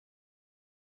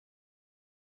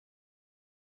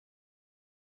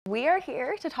We are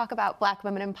here to talk about Black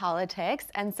women in politics,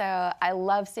 and so I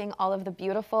love seeing all of the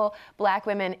beautiful Black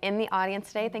women in the audience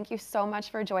today. Thank you so much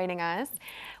for joining us.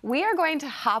 We are going to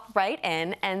hop right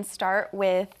in and start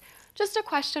with just a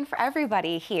question for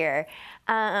everybody here.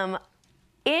 In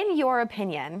your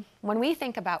opinion, when we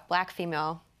think about Black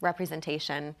female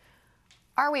representation,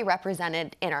 are we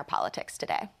represented in our politics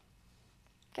today?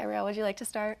 Gabrielle, would you like to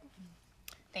start?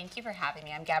 Thank you for having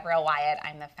me. I'm Gabrielle Wyatt.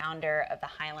 I'm the founder of the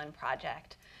Highland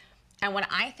Project. And when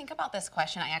I think about this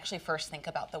question, I actually first think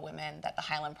about the women that the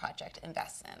Highland Project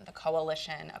invests in, the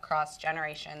coalition across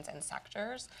generations and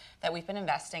sectors that we've been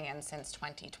investing in since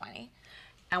 2020.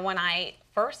 And when I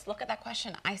first look at that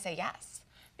question, I say yes,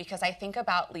 because I think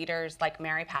about leaders like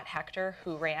Mary Pat Hector,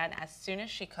 who ran as soon as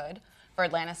she could for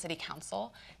Atlanta City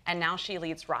Council, and now she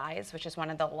leads RISE, which is one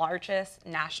of the largest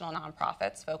national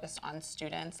nonprofits focused on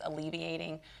students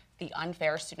alleviating the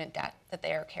unfair student debt that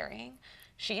they are carrying.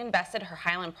 She invested her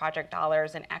Highland Project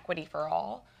dollars in Equity for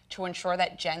All to ensure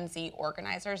that Gen Z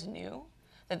organizers knew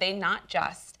that they not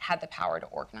just had the power to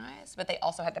organize, but they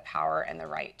also had the power and the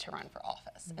right to run for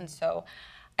office. Mm-hmm. And so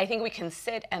I think we can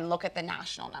sit and look at the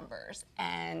national numbers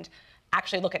and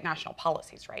actually look at national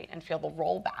policies, right, and feel the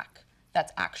rollback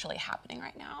that's actually happening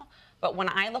right now. But when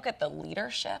I look at the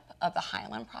leadership of the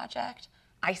Highland Project,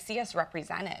 I see us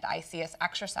represented. I see us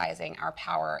exercising our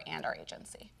power and our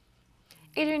agency.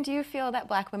 Adrianne, do you feel that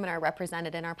Black women are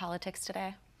represented in our politics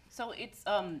today? So it's,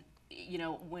 you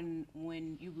know,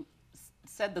 when you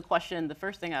said the question, the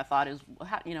first thing I thought is,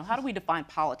 how do we define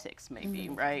politics, maybe,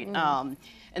 mm-hmm. right? Mm-hmm.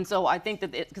 And so I think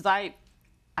that, because I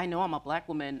know I'm a Black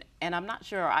woman, and I'm not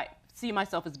sure I see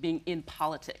myself as being in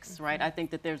politics, mm-hmm. right? I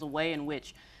think that there's a way in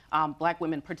which Black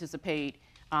women participate,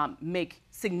 make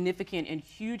significant and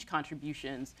huge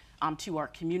contributions to our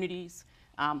communities,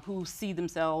 who see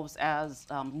themselves as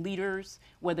leaders,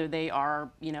 whether they are,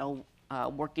 you know,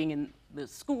 working in the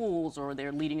schools, or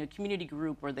they're leading a community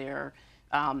group, or they're,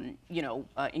 you know,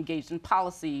 engaged in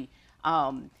policy.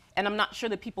 And I'm not sure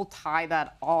that people tie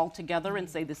that all together and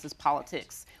say this is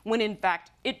politics, when in fact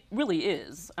it really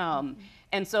is.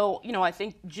 And so, you know, I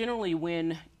think generally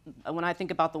when I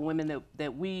think about the women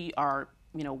that we are,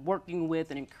 you know, working with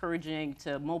and encouraging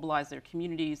to mobilize their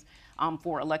communities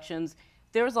for elections,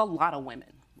 there's a lot of women,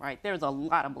 right? There's a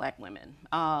lot of Black women.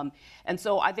 And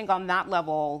so I think on that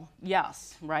level,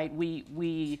 yes, right,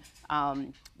 we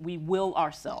will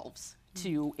ourselves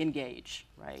to engage,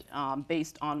 right,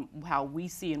 based on how we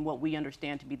see and what we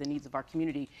understand to be the needs of our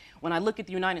community. When I look at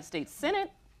the United States Senate,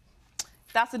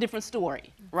 that's a different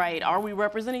story, right? Are we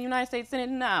representing the United States Senate?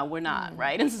 No, we're not,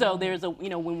 right? And so there's a, you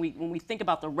know, when we think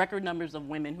about the record numbers of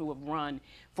women who have run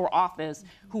for office,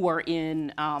 who are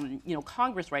in, you know,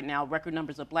 Congress right now, record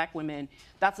numbers of Black women,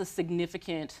 that's a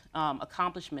significant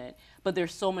accomplishment, but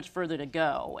there's so much further to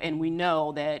go. And we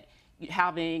know that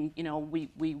having, you know, we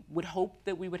would hope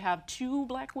that we would have 2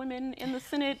 Black women in the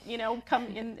Senate, you know, come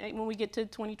in when we get to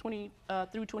 2020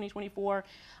 through 2024,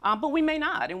 but we may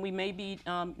not, and we may be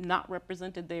not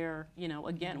represented there, you know,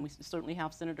 again. We certainly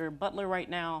have Senator Butler right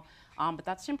now, but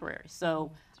that's temporary.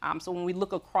 So, so when we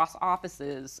look across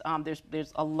offices,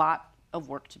 there's a lot of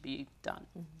work to be done.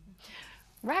 Mm-hmm.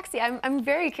 Roxy, I'm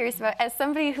very curious about, as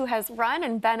somebody who has run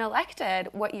and been elected,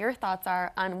 what your thoughts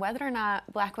are on whether or not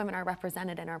Black women are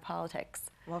represented in our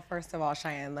politics. Well, first of all,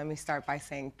 Cheyanne, let me start by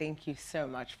saying thank you so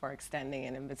much for extending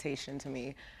an invitation to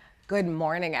me. Good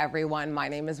morning, everyone. My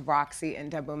name is Roxy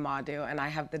Ndebumadu, and I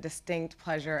have the distinct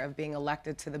pleasure of being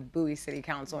elected to the Bowie City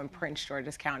Council in Prince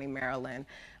George's County, Maryland,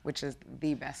 which is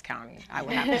the best county, I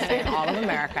would have to say, in all of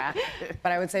America.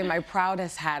 But I would say my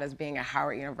proudest hat is being a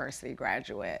Howard University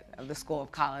graduate of the School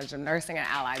of College of Nursing and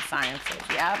Allied Sciences.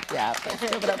 Yep. Let's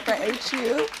give it up for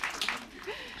HU.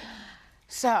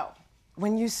 So,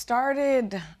 when you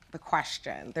started the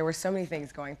question, there were so many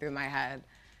things going through my head.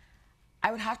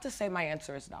 I would have to say my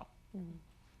answer is no. Mm-hmm.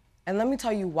 And let me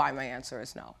tell you why my answer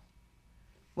is no.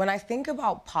 When I think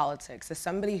about politics, as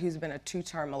somebody who's been a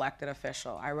 2-term elected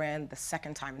official, I ran the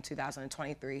 2nd time in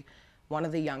 2023, one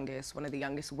of the youngest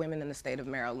women in the state of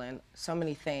Maryland, so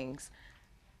many things.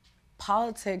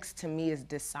 Politics to me is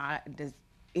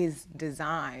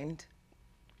designed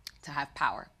to have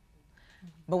power. Mm-hmm.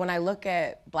 But when I look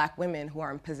at Black women who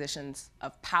are in positions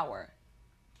of power,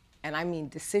 and I mean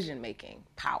decision-making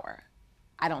power,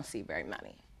 I don't see very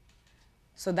many.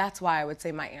 So that's why I would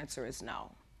say my answer is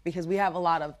no. Because we have a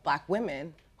lot of Black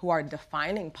women who are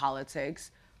defining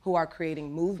politics, who are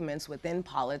creating movements within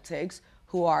politics,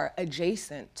 who are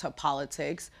adjacent to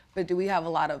politics, but do we have a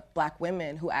lot of Black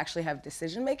women who actually have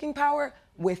decision-making power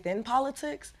within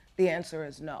politics? The answer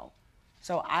is no.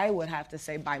 So I would have to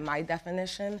say, by my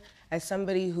definition, as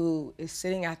somebody who is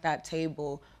sitting at that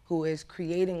table, who is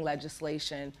creating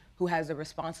legislation, who has the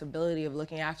responsibility of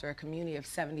looking after a community of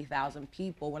 70,000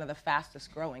 people, one of the fastest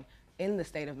growing in the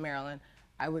state of Maryland,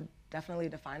 I would definitely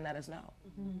define that as no,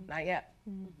 not yet.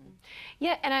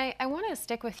 Yeah, and I want to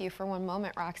stick with you for one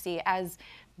moment, Roxy, as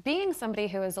being somebody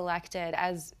who is elected,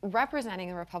 as representing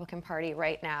the Republican Party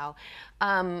right now,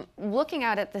 looking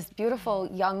out at this beautiful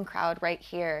young crowd right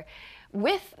here,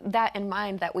 with that in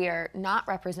mind that we are not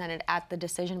represented at the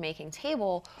decision-making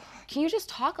table, can you just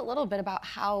talk a little bit about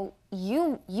how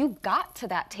you got to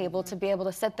that table to be able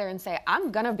to sit there and say, I'm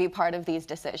gonna be part of these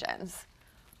decisions?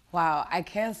 Wow, I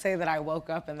can't say that I woke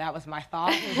up and that was my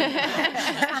thought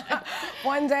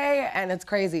one day, and it's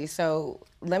crazy. So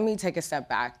let me take a step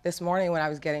back. This morning when I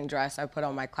was getting dressed, I put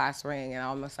on my class ring and I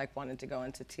almost like wanted to go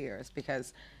into tears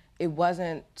because it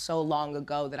wasn't so long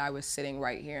ago that I was sitting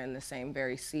right here in the same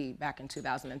very seat back in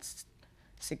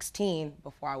 2016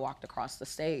 before I walked across the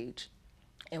stage.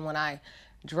 And when I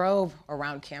drove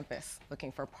around campus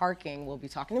looking for parking, we'll be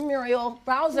talking to Muriel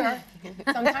Bowser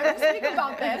sometime this week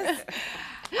about this,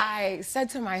 I said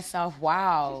to myself,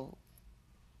 wow,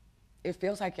 it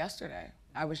feels like yesterday.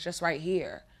 I was just right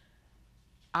here.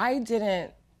 I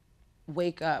didn't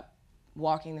wake up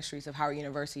walking the streets of Howard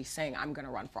University saying I'm gonna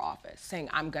run for office, saying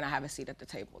I'm gonna have a seat at the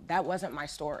table. That wasn't my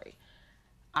story.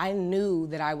 I knew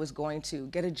that I was going to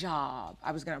get a job,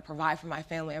 I was gonna provide for my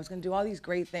family, I was gonna do all these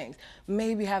great things,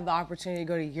 maybe have the opportunity to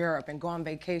go to Europe and go on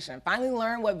vacation, finally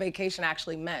learn what vacation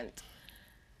actually meant.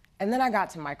 And then I got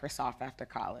to Microsoft after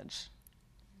college.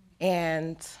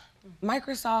 And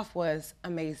Microsoft was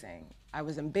amazing. I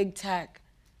was in big tech,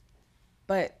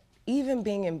 but even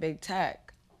being in big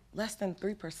tech, less than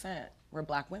 3% were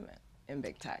Black women in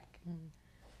big tech.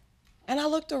 And I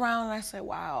looked around and I said,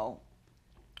 wow,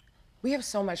 we have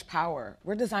so much power.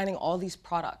 We're designing all these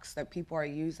products that people are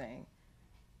using,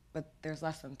 but there's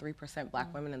less than 3%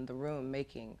 Black women in the room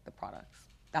making the products.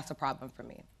 That's a problem for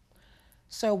me.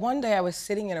 So one day I was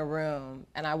sitting in a room,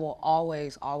 and I will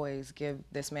always, always give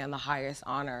this man the highest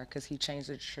honor because he changed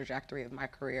the trajectory of my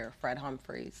career, Fred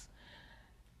Humphreys.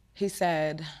 He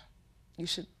said, you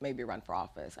should maybe run for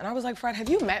office. And I was like, Fred, have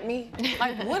you met me?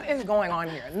 Like, what is going on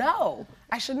here? No,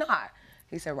 I should not.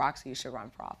 He said, Roxy, you should run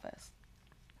for office.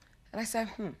 And I said,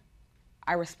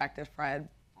 I respected Fred,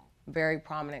 very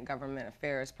prominent government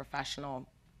affairs professional,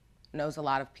 knows a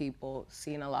lot of people,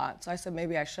 seen a lot. So I said,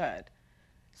 maybe I should.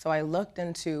 So I looked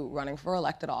into running for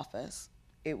elected office.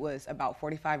 It was about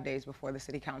 45 days before the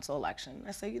city council election.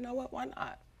 I said, you know what, why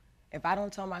not? If I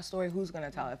don't tell my story, who's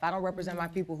gonna tell it? If I don't represent my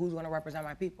people, who's gonna represent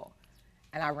my people?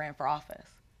 And I ran for office.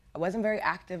 I wasn't very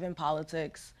active in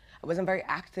politics. I wasn't very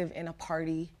active in a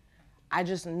party. I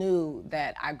just knew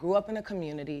that I grew up in a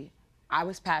community. I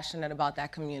was passionate about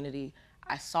that community.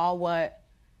 I saw what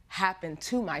happened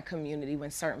to my community when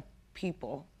certain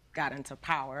people got into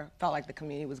power, felt like the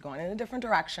community was going in a different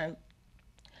direction.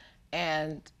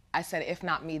 And I said, if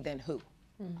not me, then who?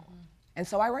 And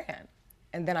so I ran,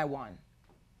 and then I won.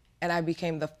 And I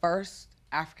became the first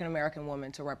African-American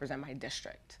woman to represent my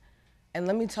district. And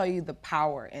let me tell you the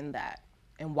power in that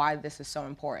and why this is so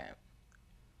important.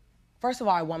 First of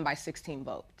all, I won by 16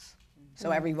 votes.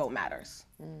 So every vote matters.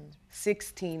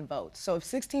 16 votes. So if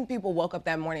 16 people woke up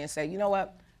that morning and said, you know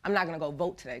what, I'm not gonna go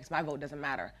vote today because my vote doesn't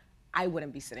matter, I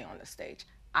wouldn't be sitting on the stage.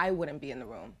 I wouldn't be in the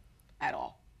room at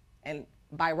all. And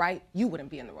by right, you wouldn't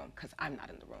be in the room because I'm not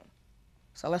in the room.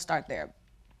 So let's start there.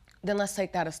 Then let's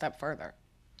take that a step further.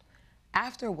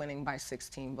 After winning by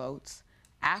 16 votes,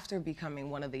 after becoming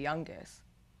one of the youngest,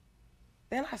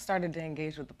 then I started to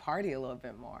engage with the party a little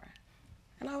bit more.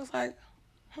 And I was like,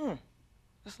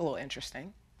 that's a little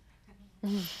interesting.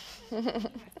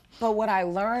 But what I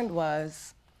learned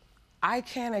was, I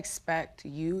can't expect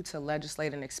you to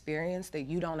legislate an experience that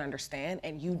you don't understand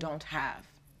and you don't have.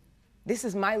 This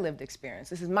is my lived experience.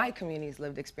 This is my community's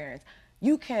lived experience.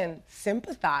 You can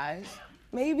sympathize.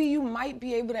 Maybe you might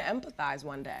be able to empathize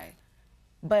one day.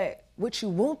 But what you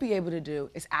won't be able to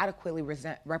do is adequately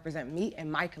represent me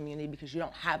and my community because you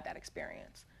don't have that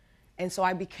experience. And so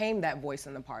I became that voice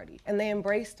in the party, and they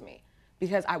embraced me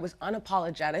because I was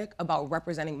unapologetic about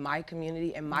representing my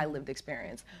community and my lived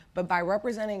experience. But by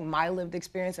representing my lived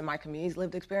experience and my community's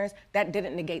lived experience, that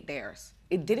didn't negate theirs.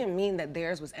 It didn't mean that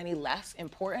theirs was any less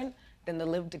important than the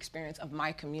lived experience of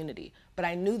my community. But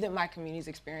I knew that my community's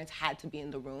experience had to be in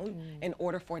the room in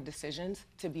order for decisions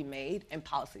to be made and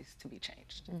policies to be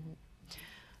changed.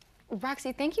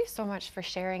 Roxy, thank you so much for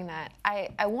sharing that.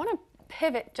 I want to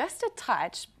pivot just a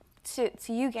touch to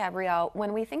you, Gabrielle.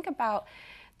 When we think about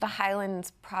the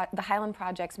Highland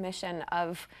Project's mission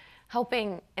of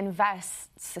helping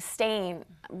invest, sustain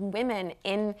women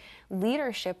in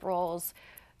leadership roles,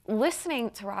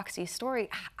 listening to Roxy's story,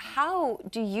 how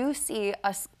do you see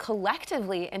us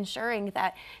collectively ensuring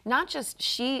that not just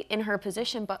she in her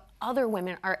position, but other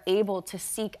women are able to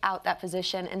seek out that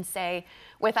position and say,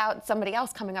 without somebody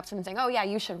else coming up to them and saying, oh yeah,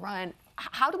 you should run?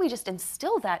 How do we just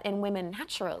instill that in women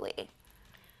naturally?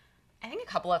 I think a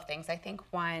couple of things. I think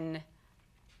one,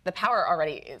 the power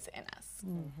already is in us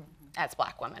as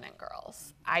Black women and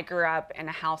girls. I grew up in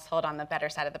a household on the better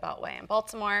side of the Beltway in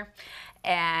Baltimore,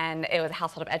 and it was a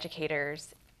household of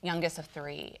educators, youngest of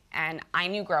 3. And I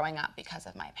knew growing up, because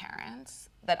of my parents,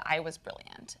 that I was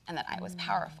brilliant and that I was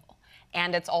powerful.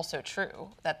 And it's also true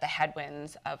that the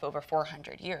headwinds of over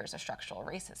 400 years of structural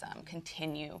racism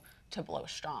continue to blow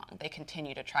strong. They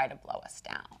continue to try to blow us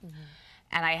down.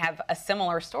 And I have a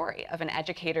similar story of an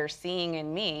educator seeing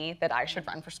in me that I should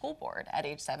run for school board at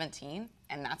age 17,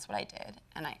 and that's what I did,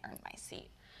 and I earned my seat.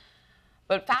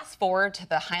 But fast forward to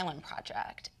the Highland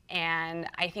Project, and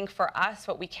I think for us,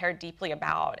 what we care deeply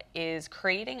about is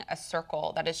creating a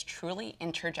circle that is truly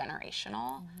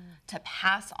intergenerational to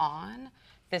pass on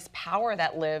this power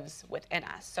that lives within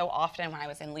us. So often when I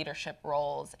was in leadership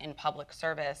roles in public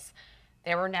service,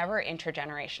 there were never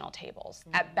intergenerational tables.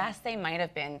 At best, they might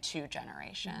have been 2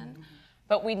 generations,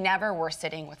 but we never were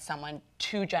sitting with someone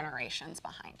 2 generations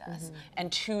behind us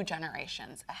and 2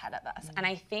 generations ahead of us. And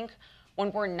I think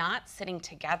when we're not sitting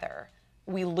together,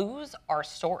 we lose our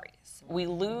stories. We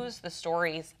lose the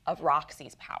stories of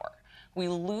Roxy's power. We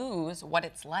lose what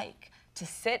it's like to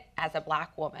sit as a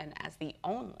Black woman as the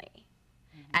only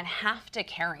and have to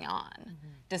carry on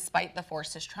despite the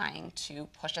forces trying to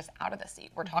push us out of the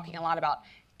seat. We're talking a lot about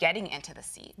getting into the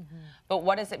seat, but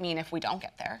what does it mean if we don't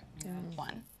get there?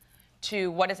 1.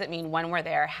 2, what does it mean when we're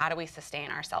there? How do we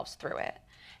sustain ourselves through it?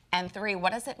 And 3,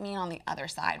 what does it mean on the other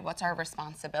side? What's our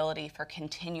responsibility for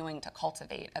continuing to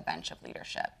cultivate a bench of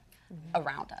leadership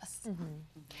around us?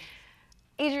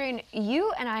 Adrianne,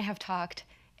 you and I have talked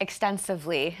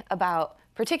extensively about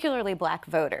particularly Black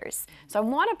voters. So I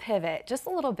want to pivot just a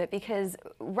little bit because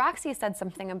Roxy said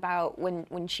something about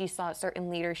when she saw certain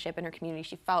leadership in her community,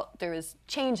 she felt there was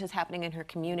changes happening in her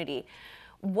community.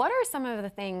 What are some of the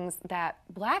things that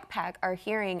BlackPAC are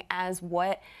hearing as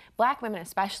what Black women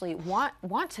especially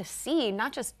want to see,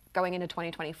 not just going into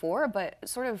 2024, but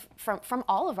sort of from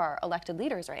all of our elected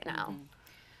leaders right now?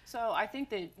 So I think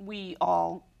that we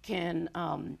all can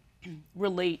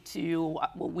relate to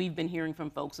what we've been hearing from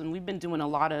folks, and we've been doing a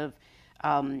lot of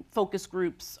focus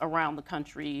groups around the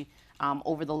country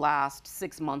over the last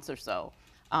 6 months or so.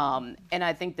 And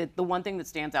I think that the one thing that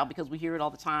stands out, because we hear it all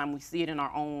the time, we see it in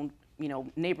our own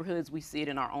neighborhoods, we see it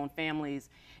in our own families,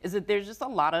 is that there's just a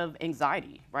lot of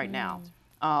anxiety right now.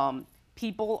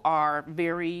 People are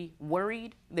very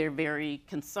worried, they're very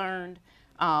concerned,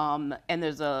 and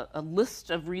there's a list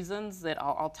of reasons that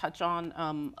I'll touch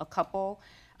on a couple.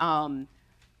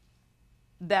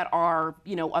 That are,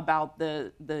 about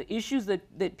the issues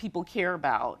that people care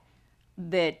about,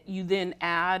 that you then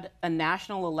add a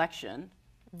national election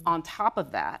on top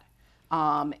of that,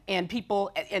 and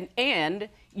people, and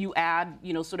you add,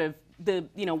 sort of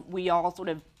we all sort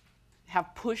of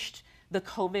have pushed the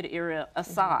COVID era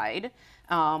aside,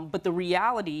 but the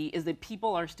reality is that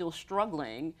people are still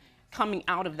struggling coming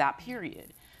out of that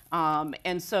period.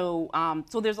 And so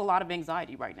there's a lot of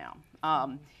anxiety right now.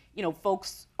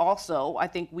 Folks also, I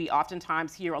think we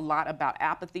oftentimes hear a lot about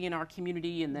apathy in our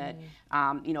community and that,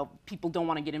 people don't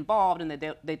want to get involved and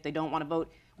that they don't want to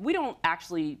vote. We don't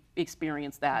actually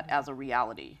experience that as a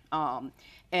reality.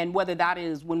 And whether that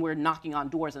is when we're knocking on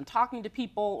doors and talking to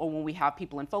people or when we have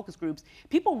people in focus groups,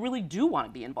 people really do want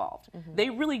to be involved. They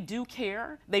really do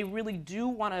care. They really do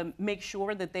want to make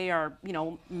sure that they are,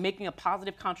 making a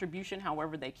positive contribution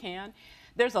however they can.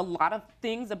 There's a lot of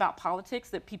things about politics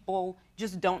that people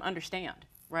just don't understand,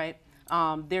 right?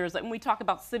 And we talk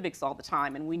about civics all the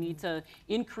time, and we need to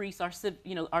increase our,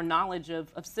 our knowledge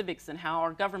of civics and how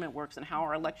our government works and how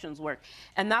our elections work,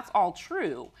 and that's all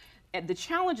true. And the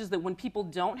challenge is that when people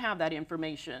don't have that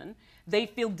information, they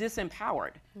feel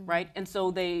disempowered, right? And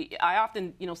so I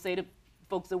often, say to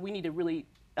folks that we need to really,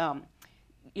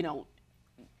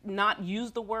 not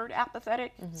use the word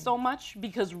apathetic so much,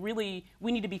 because really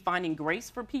we need to be finding grace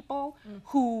for people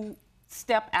who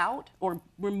step out or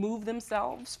remove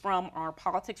themselves from our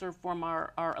politics or from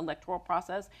our electoral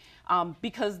process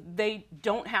because they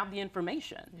don't have the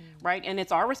information, right? And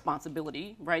it's our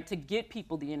responsibility, right, to get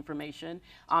people the information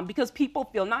because people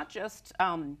feel not just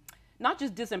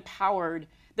disempowered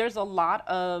there's a lot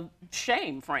of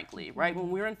shame, frankly, right? When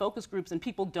we're in focus groups and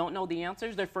people don't know the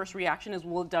answers, their first reaction is,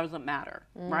 well, it doesn't matter,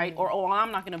 right? Or, oh,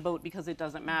 I'm not going to vote because it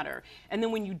doesn't matter. And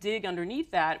then when you dig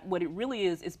underneath that, what it really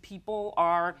is people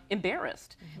are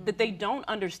embarrassed that they don't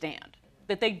understand,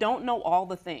 that they don't know all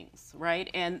the things, right?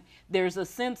 And there's a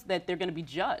sense that they're going to be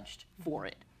judged for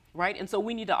it, right? And so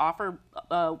we need to offer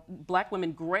Black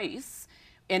women grace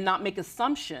and not make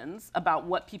assumptions about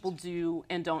what people do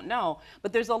and don't know.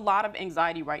 But there's a lot of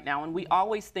anxiety right now, and we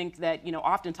always think that, you know,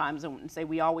 oftentimes, I wouldn't say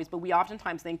we always, but we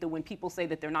oftentimes think that when people say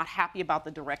that they're not happy about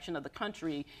the direction of the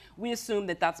country, we assume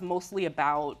that that's mostly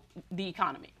about the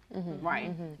economy,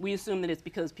 right? We assume that it's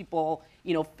because people,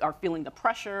 you know, are feeling the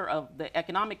pressure of the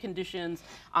economic conditions,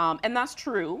 and that's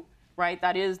true. Right,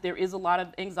 there is a lot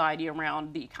of anxiety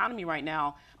around the economy right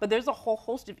now, but there's a whole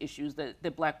host of issues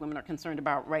that Black women are concerned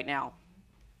about right now.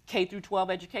 K through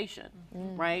 12 education,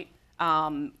 right?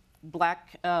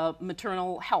 Black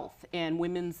maternal health and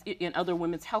other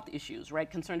women's health issues, right?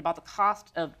 Concerned about the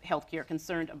cost of healthcare,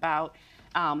 concerned about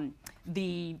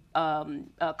the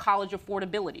college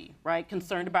affordability, right?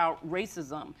 Concerned about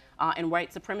racism and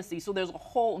white supremacy. So there's a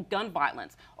whole gun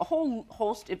violence, a whole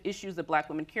host of issues that Black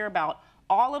women care about.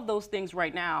 All of those things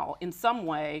right now, in some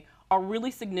way, are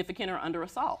really significant or under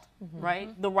assault,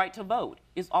 right? The right to vote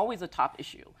is always a top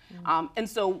issue. And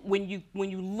so when you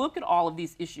look at all of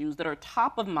these issues that are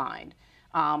top of mind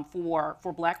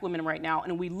for Black women right now,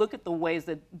 and we look at the ways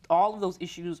that all of those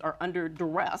issues are under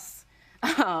duress,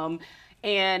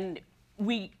 and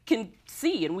we can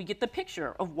see and we get the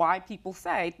picture of why people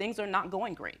say things are not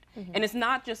going great. And it's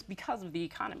not just because of the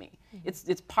economy.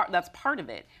 That's part of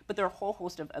it, but there are a whole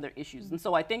host of other issues. And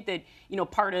so I think that, you know,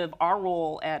 part of our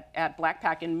role at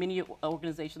BlackPAC and many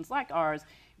organizations like ours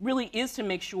really is to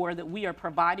make sure that we are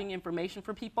providing information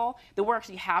for people, that we're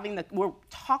actually we're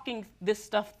talking this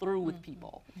stuff through with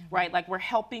people, right? Like we're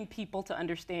helping people to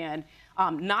understand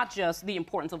not just the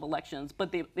importance of elections,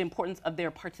 but the importance of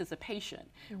their participation,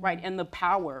 right? And the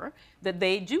power that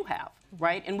they do have,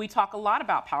 right? And we talk a lot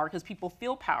about power because people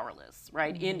feel powerless,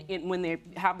 right? When they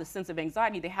have the sense of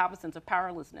anxiety, they have a sense of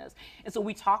powerlessness. And so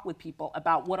we talk with people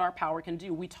about what our power can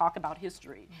do. We talk about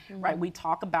history, right? We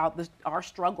talk about our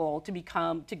struggle to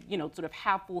sort of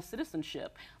have full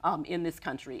citizenship in this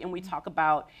country. And we talk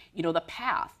about, you know, the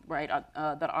path, right,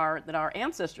 that our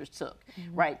ancestors took,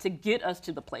 right, to get us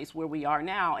to the place where we are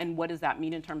now, and what does that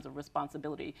mean in terms of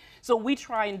responsibility. So we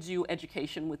try and do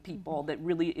education with people that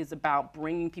really is about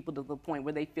bringing people to the point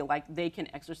where they feel like they can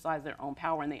exercise their own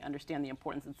power and they understand the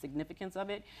importance and significance of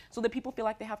it, so that people feel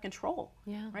like they have control,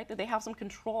 right, that they have some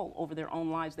control over their own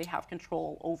lives, they have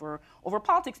control over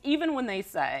politics, even when they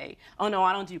say, oh no,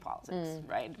 I don't do politics,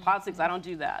 right, politics, I don't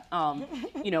do that.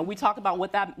 You know, we talk about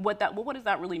what does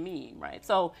that really mean, right?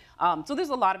 So there's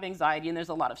a lot of anxiety and there's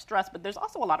a lot of stress, but there's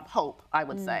also a lot of hope, I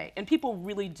would say. And people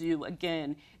really do,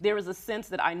 again, there is a sense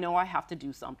that I know I have to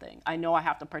do something. I know I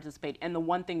have to participate. And the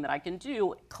one thing that I can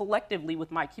do collectively with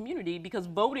my community, because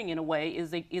voting in a way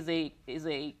is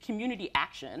a community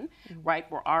action, right,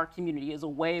 for our community, is a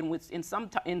way in which in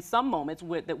some moments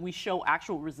that we show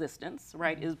actual resistance,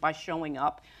 right, is by showing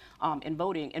up and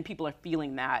voting, and people are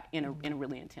feeling that in a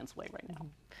really intense way right now.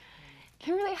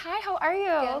 Kimberly, hi, how are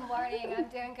you? Good morning, I'm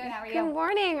doing good, how are you? Good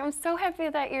morning, I'm so happy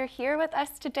that you're here with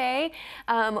us today.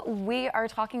 We are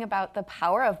talking about the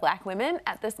power of Black women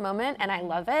at this moment, and I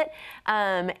love it.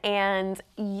 And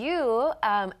you,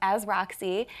 as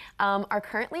Roxy, are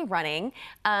currently running.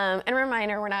 And a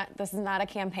reminder, this is not a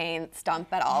campaign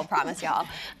stump at all, promise y'all.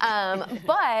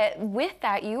 But with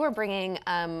that, you are bringing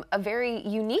a very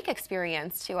unique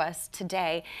experience to us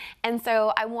today. And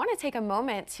so I want to take a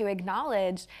moment to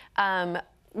acknowledge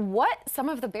what some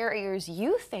of the barriers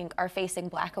you think are facing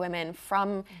Black women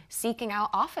from seeking out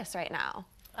office right now.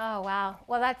 Oh, wow.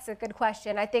 Well, that's a good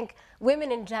question. I think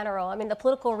women in general, I mean, the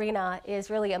political arena is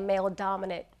really a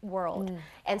male-dominant world.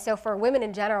 And so for women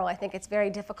in general, I think it's very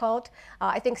difficult.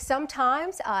 I think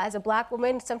sometimes, as a Black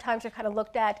woman, sometimes you're kind of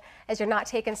looked at as you're not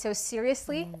taken so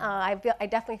seriously. I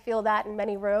definitely feel that in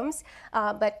many rooms.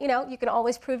 But, you know, you can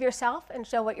always prove yourself and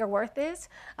show what your worth is.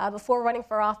 Before running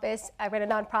for office, I ran a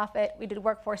nonprofit. We did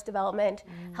workforce development,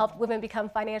 helped women become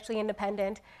financially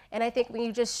independent. And I think when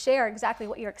you just share exactly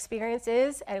what your experience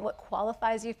is and what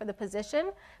qualifies you for the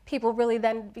position, people really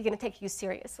then begin to take you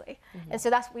seriously. And so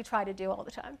that's what we try to do all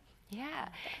the time.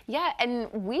 Yeah, and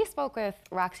we spoke with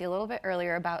Roxy a little bit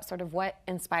earlier about sort of what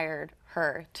inspired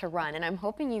her to run, and I'm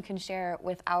hoping you can share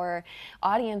with our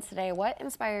audience today what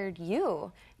inspired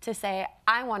you to say,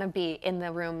 I want to be in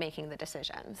the room making the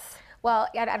decisions. Well,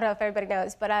 I don't know if everybody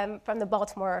knows, but I'm from the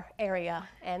Baltimore area,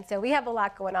 and so we have a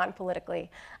lot going on politically.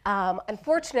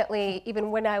 Unfortunately, even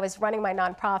when I was running my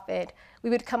nonprofit, we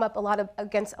would come up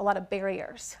against a lot of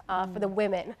barriers for the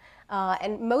women,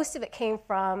 and most of it came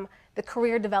from the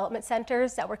career development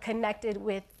centers that were connected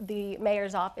with the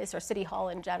mayor's office or city hall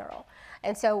in general.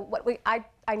 And so what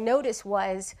I noticed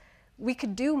was we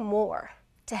could do more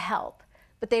to help,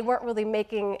 but they weren't really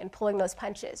making and pulling those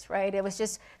punches, right? It was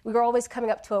just, we were always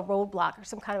coming up to a roadblock or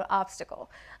some kind of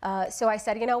obstacle. So I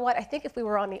said, you know what, I think if we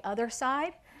were on the other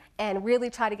side and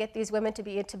really try to get these women to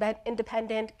be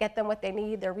independent, get them what they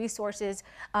need, their resources,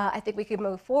 I think we could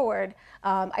move forward.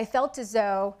 I felt as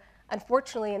though,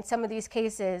 unfortunately, in some of these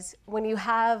cases, when you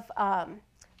have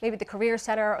maybe the Career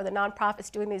Center or the nonprofits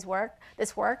doing this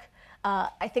work,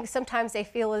 I think sometimes they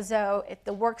feel as though if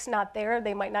the work's not there,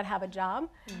 they might not have a job.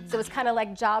 So it's kind of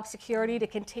like job security to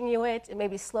continue it and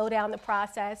maybe slow down the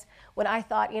process. When I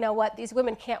thought, you know what, these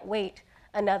women can't wait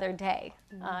another day.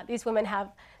 These women have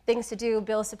things to do,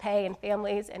 bills to pay, and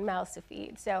families and mouths to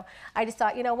feed. So I just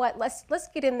thought, you know what, let's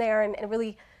get in there and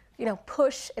really,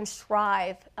 push and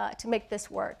strive to make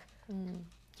this work.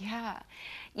 Yeah.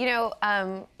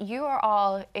 You are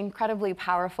all incredibly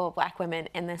powerful Black women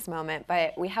in this moment,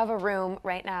 but we have a room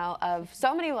right now of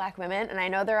so many Black women, and I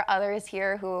know there are others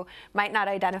here who might not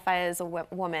identify as a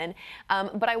woman,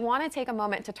 but I want to take a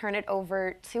moment to turn it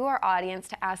over to our audience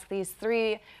to ask these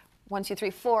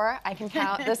four, I can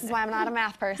count, this is why I'm not a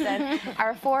math person,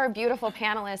 our four beautiful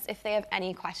panelists, if they have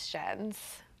any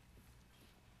questions.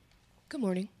 Good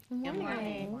morning. Good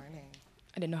morning. Good morning.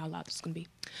 I didn't know how loud this was going to be.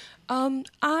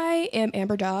 I am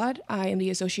Amber Dodd. I am the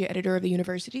associate editor of the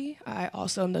university. I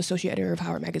also am the associate editor of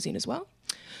Howard Magazine as well.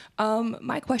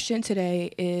 My question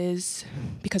today is,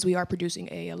 because we are producing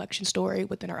an election story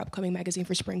within our upcoming magazine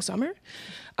for spring summer,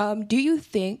 do you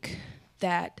think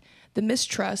that the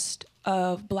mistrust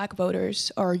of Black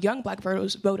voters or young Black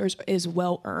voters is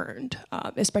well earned,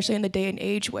 especially in the day and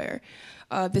age where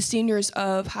the seniors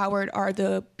of Howard are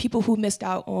the people who missed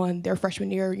out on their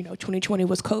freshman year. 2020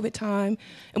 was COVID time,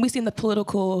 and we've seen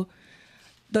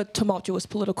the tumultuous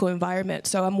political environment.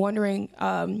 So I'm wondering,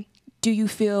 do you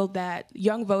feel that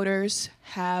young voters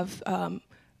have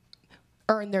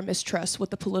earned their mistrust with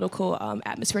the political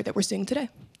atmosphere that we're seeing today?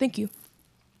 Thank you.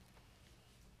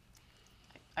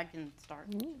 I can start.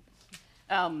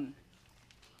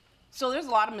 So there's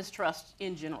a lot of mistrust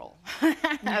in general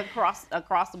across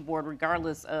the board,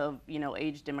 regardless of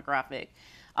age demographic.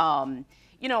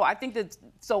 I think that,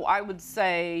 so I would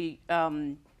say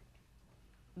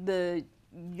the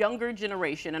younger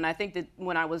generation, and I think that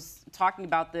when I was talking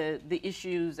about the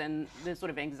issues and the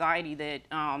sort of anxiety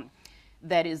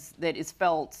that is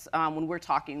felt when we're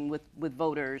talking with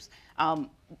voters,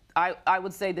 I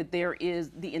would say that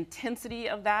the intensity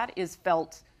of that is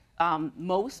felt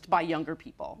most by younger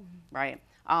people, right?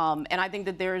 And I think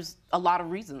that there's a lot of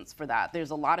reasons for that.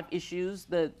 There's a lot of issues.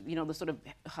 The sort of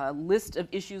list of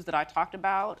issues that I talked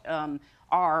about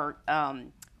are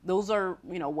those are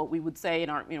what we would say in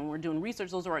our when we're doing research.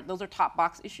 Those are top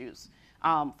box issues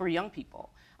for young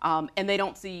people, and they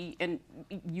don't see, and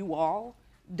you all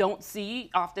don't see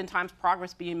oftentimes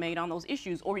progress being made on those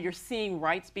issues, or you're seeing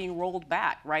rights being rolled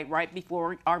back right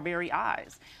before our very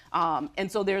eyes. And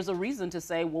so there's a reason to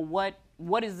say, well,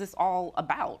 what is this all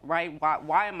about, right?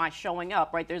 Why am I showing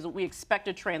up, right? We expect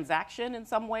a transaction in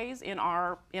some ways in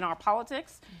our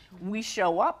politics. We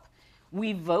show up,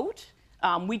 we vote.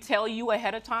 We tell you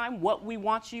ahead of time what we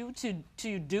want you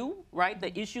to do, right?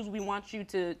 The issues we want you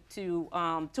to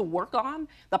work on,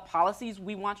 the policies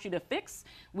we want you to fix.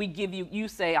 We give you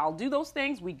say, I'll do those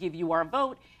things. We give you our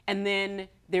vote, and then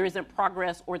there isn't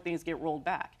progress or things get rolled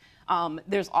back.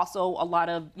 There's also a lot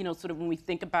of, sort of when we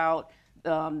think about,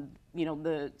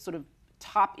 the sort of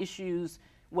top issues,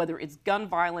 whether it's gun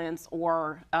violence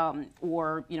or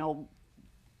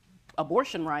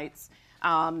abortion rights.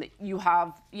 You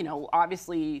have,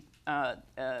 obviously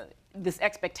this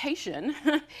expectation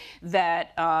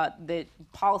that that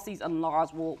policies and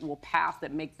laws will pass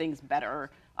that make things better,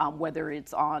 whether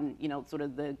it's on, sort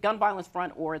of the gun violence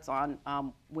front or it's on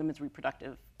women's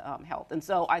reproductive health. And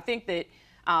so I think that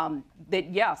that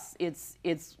yes,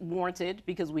 it's warranted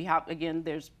because we have, again,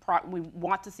 we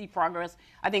want to see progress.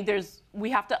 I think we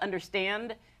have to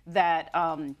understand that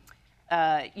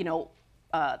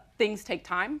things take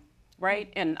time.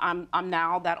 right? And I'm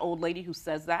now that old lady who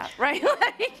says that, right?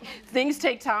 Like, things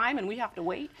take time and we have to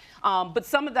wait. But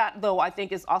some of that, though, I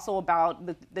think is also about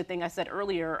the thing I said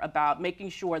earlier about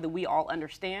making sure that we all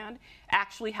understand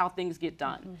actually how things get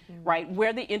done, right?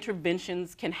 Where the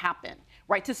interventions can happen,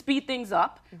 right? To speed things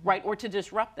up, right? Or to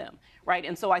disrupt them, right?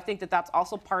 And so I think that that's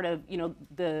also part of, you know,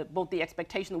 both the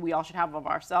expectation that we all should have of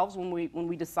ourselves when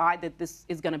we decide that this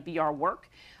is going to be our work,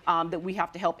 that we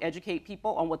have to help educate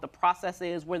people on what the process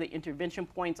is, where the intervention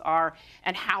points are,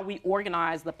 and how we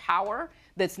organize the power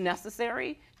that's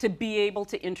necessary to be able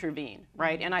to intervene,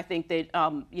 right? And I think that,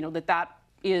 you know, that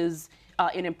is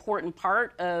an important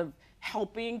part of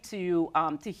helping to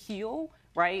heal,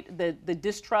 right, the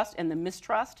distrust and the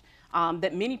mistrust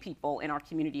that many people in our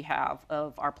community have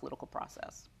of our political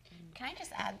process. Can I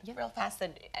just add real fast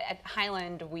that at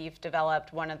Highland, we've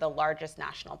developed one of the largest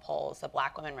national polls of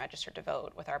Black women registered to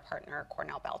vote with our partner,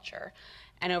 Cornell Belcher.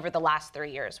 And over the last 3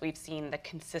 years, we've seen the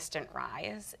consistent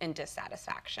rise in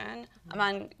dissatisfaction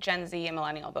among Gen Z and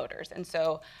millennial voters. And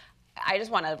so I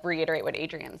just want to reiterate what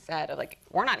Adrianne said, of like,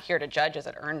 we're not here to judge is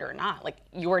it earned or not. Like,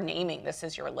 you're naming this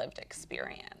is your lived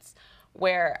experience.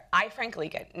 Where I frankly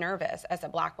get nervous as a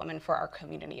Black woman for our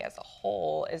community as a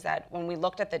whole is that when we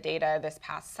looked at the data this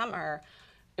past summer,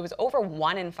 it was over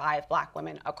 1 in 5 Black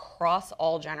women across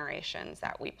all generations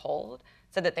that we polled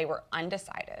said that they were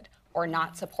undecided or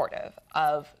not supportive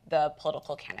of the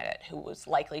political candidate who was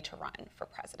likely to run for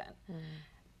president.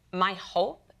 My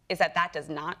hope is that that does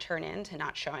not turn into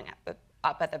not showing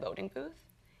up at the voting booth.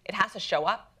 It has to show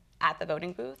up at the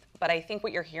voting booth, but I think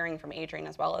what you're hearing from Adrianne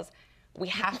as well is we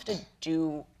have to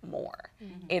do more.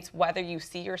 It's whether you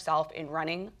see yourself in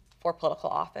running for political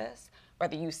office,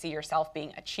 whether you see yourself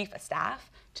being a chief of staff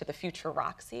to the future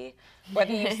Roxy,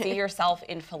 whether you see yourself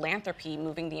in philanthropy,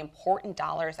 moving the important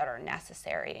dollars that are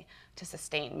necessary to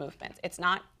sustain movements. It's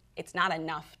not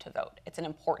enough to vote. It's an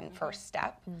important first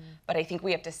step, but I think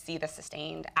we have to see the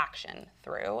sustained action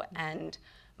through. And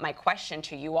my question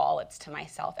to you all, it's to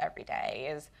myself every day,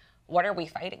 is what are we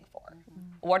fighting for?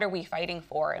 What are we fighting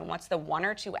for, and what's the 1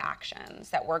 or 2 actions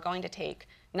that we're going to take,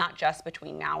 not just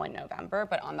between now and November,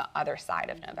 but on the other side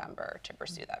of November to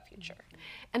pursue that future?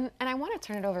 And I want to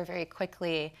turn it over very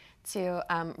quickly to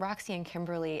Roxy and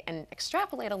Kimberly and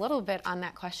extrapolate a little bit on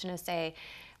that question and say,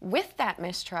 with that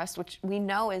mistrust, which we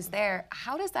know is there,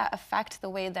 how does that affect the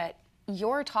way that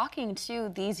you're talking to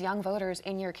these young voters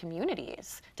in your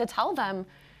communities to tell them,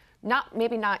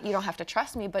 maybe not you don't have to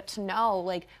trust me, but to know,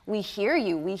 like, we hear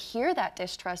you, we hear that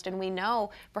distrust, and we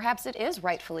know perhaps it is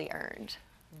rightfully earned?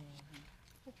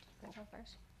 Can I go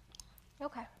first?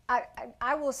 Okay.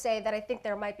 I will say that I think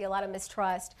there might be a lot of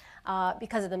mistrust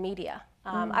because of the media.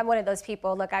 I'm one of those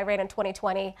people. Look, I ran in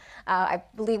 2020. I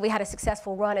believe we had a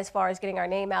successful run as far as getting our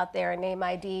name out there and name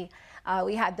ID.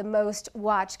 We had the most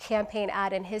watched campaign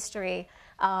ad in history.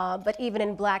 But even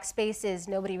in Black spaces,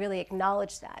 nobody really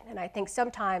acknowledged that. And I think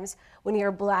sometimes when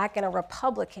you're Black and a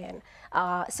Republican,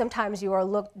 sometimes you are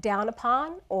looked down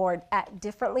upon or at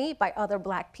differently by other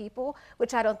Black people,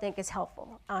 which I don't think is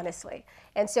helpful, honestly.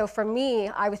 And so for me,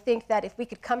 I would think that if we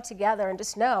could come together and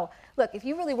just know, look, if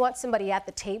you really want somebody at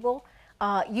the table,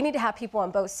 you need to have people on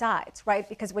both sides, right?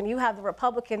 Because when you have the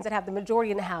Republicans that have the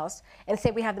majority in the House and say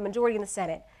we have the majority in the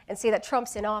Senate and say that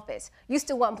Trump's in office, you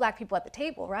still want Black people at the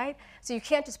table, right? So you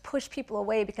can't just push people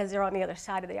away because they're on the other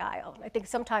side of the aisle. I think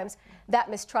sometimes that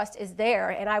mistrust is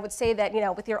there, and I would say that, you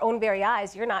know, with your own very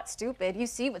eyes, you're not stupid. You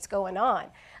see what's going on.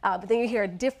 But then you hear a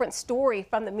different story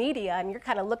from the media, and you're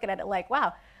kind of looking at it like,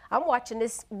 wow, I'm watching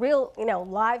this real, you know,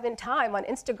 live in time on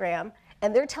Instagram,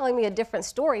 and they're telling me a different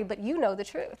story, but you know the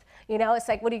truth. You know, it's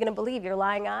like, what are you going to believe, your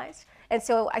lying eyes? And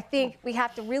so I think we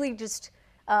have to really just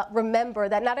remember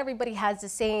that not everybody has the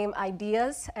same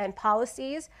ideas and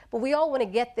policies, but we all want to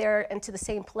get there and to the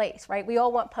same place, right? We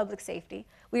all want public safety.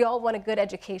 We all want a good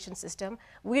education system.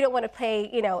 We don't want to pay,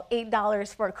 you know,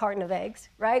 $8 for a carton of eggs,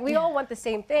 right? We all want the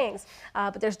same things,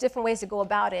 but there's different ways to go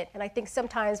about it. And I think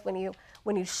sometimes when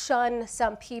you shun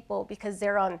some people because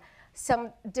they're on some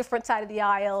different side of the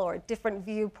aisle or a different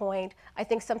viewpoint, I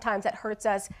think sometimes that hurts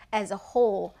us as a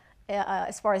whole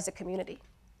as far as the community.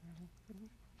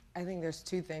 I think there's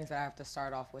 2 things that I have to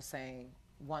start off with saying.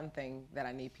 One thing that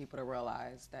I need people to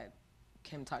realize that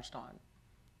Kim touched on.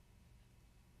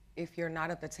 If you're not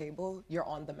at the table, you're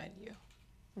on the menu.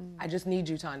 I just need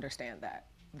you to understand that.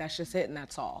 That's just it, and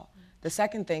that's all. The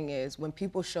second thing is, when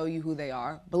people show you who they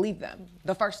are, believe them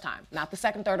the first time, not the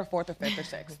second, third, or fourth, or fifth, or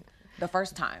sixth, the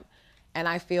first time. And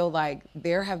I feel like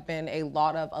there have been a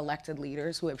lot of elected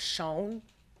leaders who have shown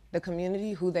the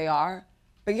community who they are,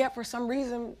 but yet for some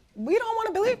reason, we don't want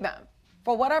to believe them,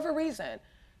 for whatever reason.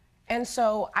 And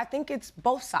so I think it's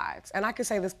both sides. And I could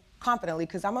say this confidently,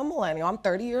 because I'm a millennial. I'm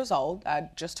 30 years old. I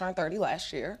just turned 30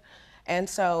 last year. And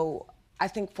so I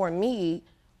think for me,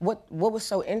 what was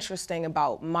so interesting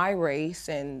about my race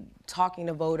and talking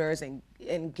to voters and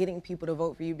getting people to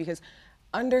vote for you, because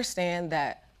understand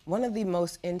that one of the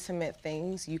most intimate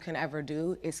things you can ever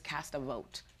do is cast a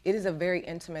vote. It is a very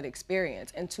intimate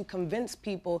experience. And to convince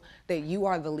people that you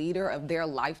are the leader of their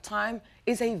lifetime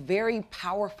is a very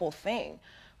powerful thing.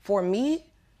 For me,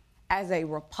 as a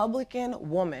Republican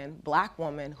woman, Black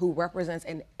woman, who represents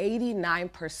an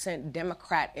 89%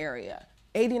 Democrat area,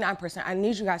 89%, I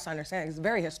need you guys to understand, it's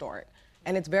very historic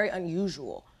and it's very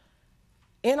unusual.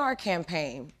 In our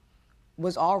campaign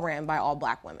was all ran by all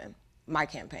Black women, my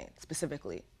campaign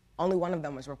specifically. Only one of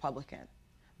them was Republican.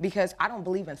 Because I don't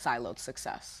believe in siloed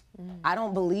success. I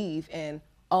don't believe in,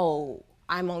 oh,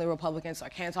 I'm only Republican, so I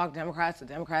can't talk to Democrats,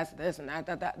 this and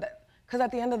that. Because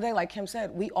at the end of the day, like Kim said,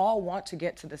 we all want to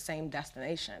get to the same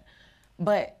destination.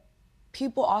 But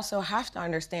people also have to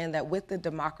understand that with the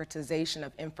democratization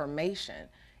of information,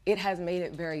 it has made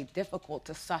it very difficult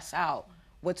to suss out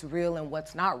what's real and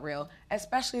what's not real,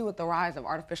 especially with the rise of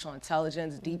artificial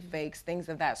intelligence, deep fakes, things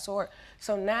of that sort.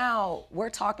 So now we're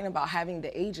talking about having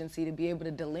the agency to be able to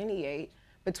delineate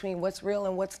between what's real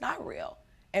and what's not real,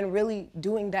 and really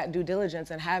doing that due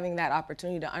diligence and having that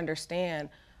opportunity to understand,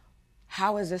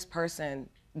 how is this person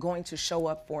going to show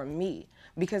up for me?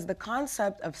 Because the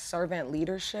concept of servant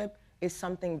leadership is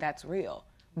something that's real,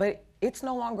 but it's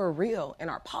no longer real in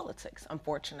our politics,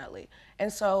 unfortunately.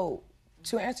 And so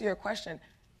to answer your question,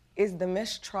 is the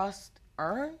mistrust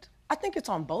earned? I think it's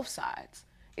on both sides.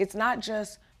 It's not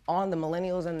just on the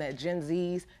millennials and the Gen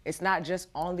Zs. It's not just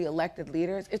on the elected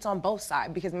leaders. It's on both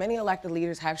sides, because many elected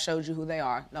leaders have showed you who they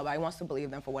are. Nobody wants to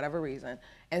believe them for whatever reason.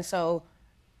 And so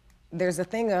there's a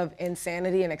thing of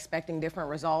insanity and expecting different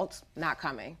results, not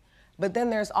coming. But then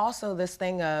there's also this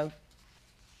thing of,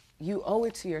 you owe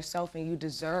it to yourself and you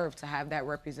deserve to have that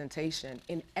representation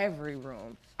in every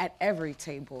room, at every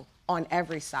table, on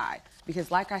every side.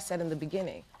 Because like I said in the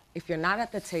beginning, if you're not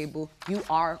at the table, you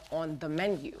are on the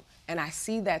menu. And I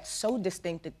see that so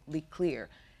distinctly clear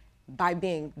by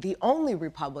being the only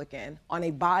Republican on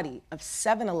a body of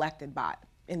 7 elected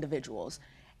individuals,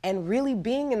 and really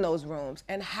being in those rooms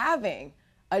and having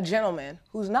a gentleman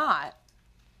who's not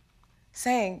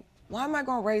saying, why am I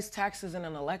going to raise taxes in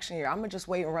an election year? I'm going to just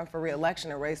wait and run for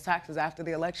re-election and raise taxes after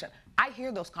the election. I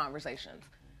hear those conversations.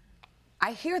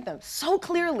 I hear them so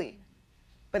clearly.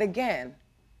 But again,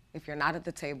 if you're not at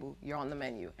the table, you're on the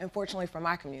menu. And fortunately for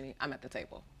my community, I'm at the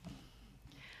table.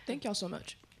 Thank y'all so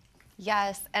much.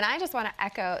 Yes, and I just want to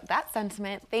echo that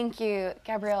sentiment. Thank you,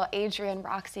 Gabrielle, Adrianne,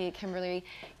 Roxy, Kimberly.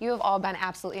 You have all been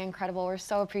absolutely incredible. We're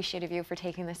so appreciative of you for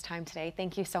taking this time today.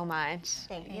 Thank you so much.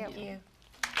 Thank you.